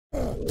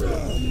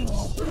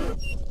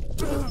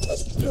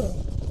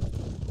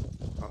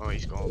Oh,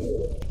 he's gone.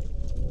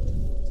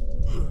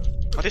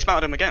 I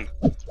dismounted him again.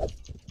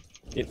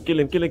 Kill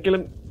him, kill him, kill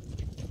him!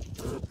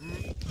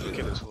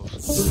 Kill his horse.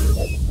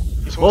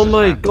 His horse Oh is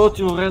my there. god,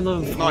 you ran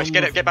on. Nice,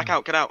 get back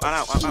out, get out,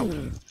 out.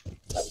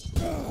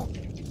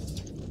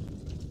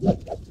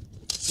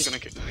 You're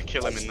gonna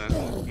kill him in there.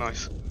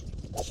 Nice.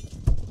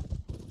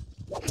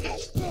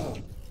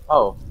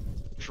 Oh.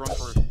 Just run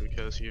through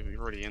because you're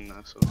already in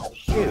there, so.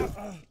 Shoot.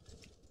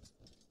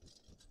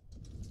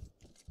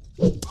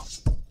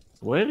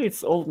 Where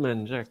is old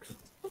man Jax?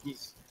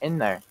 He's in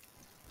there.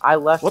 I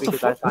left What the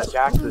because I fuck? thought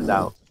Jax was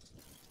out.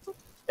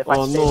 If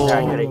I stayed there,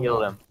 I could have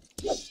healed him.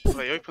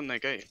 They opened their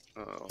gate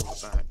on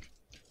the back.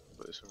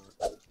 But it's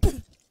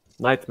alright.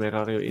 Nightmare,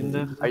 are you in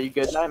there? Are you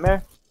good,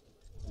 Nightmare?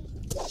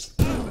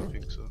 I don't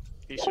think so.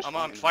 He's just I'm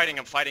on, fighting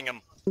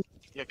him.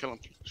 Yeah, kill him.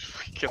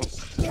 Kill him.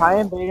 Try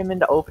and bait him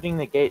into opening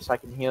the gate so I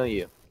can heal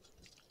you.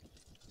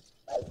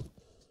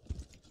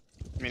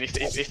 I mean,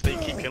 if they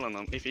keep killing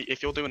them,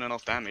 if you're doing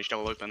enough damage,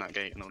 they'll open that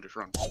gate and they'll just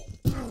run.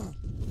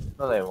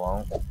 No, they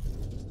won't.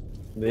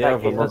 They That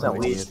have gate a doesn't lot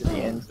lead of to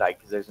the inside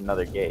because there's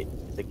another gate.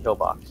 It's a kill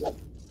box.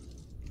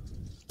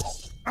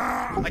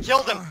 I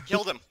killed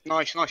him.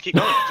 Nice, keep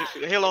going. Just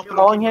heal up.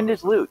 Crawling hand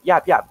is loot.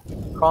 Yep.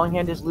 Crawling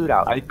hand is loot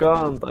out. I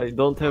can't, I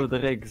don't have the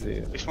regs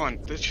here. It's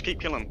fine. Just keep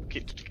killing.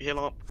 Heal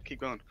up.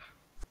 Keep going.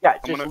 Yeah,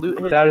 just loot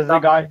his There is a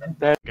guy.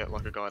 There. Get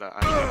like a guy that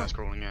actually has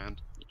crawling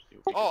hand.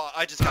 Oh,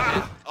 I just got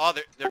hit. Oh,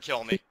 they're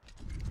killing me.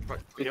 Right,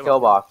 the heal kill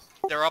up. box.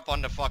 They're up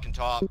on the fucking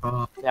top.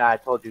 Yeah, I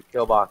told you,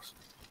 kill box.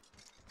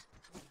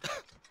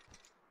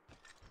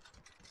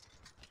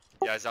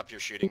 Yeah, he's up here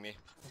shooting me.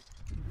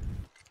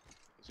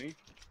 Is he?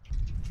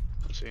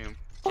 I see him.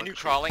 Can you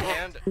crawling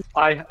hand?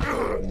 I No.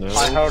 heard,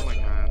 Crawling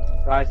hand.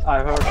 guys. I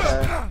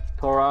heard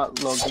Tora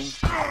logging.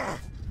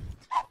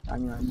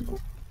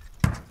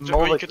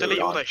 Or you could delete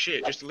all that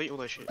shit. Just delete all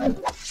that shit.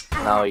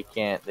 No, he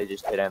can't. They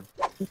just hit him.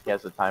 He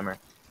has a timer.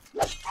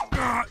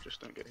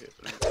 Just don't get hit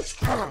for that.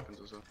 Seconds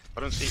or so.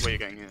 I don't see where you're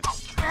getting hit.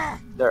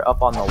 They're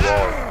up on the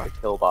wall, the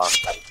kill box.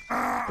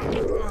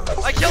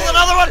 I killed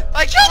another one!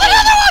 I killed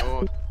another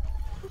one!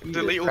 God.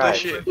 Delete all that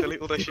shit.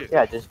 Delete all that shit.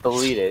 Yeah, just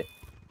delete it.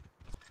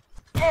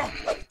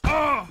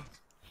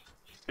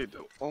 Dude,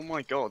 oh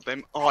my god.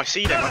 Them. Oh, I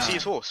see them. I see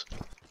his horse.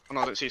 Oh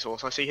no, I don't see his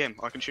horse. I see him.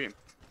 I can shoot him.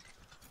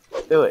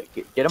 Do it.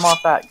 Get him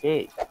off that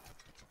gate.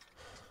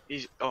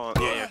 He's. Oh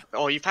yeah.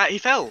 Oh, he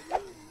fell.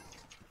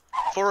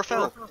 Fora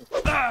fell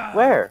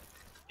Where?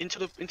 into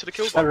the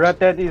kill box. The red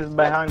dead is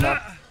behind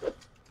us.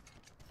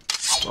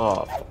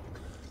 Oh,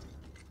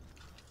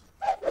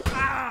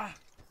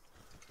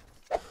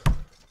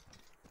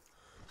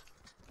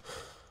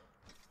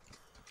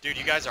 Dude,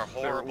 you guys are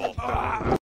horrible.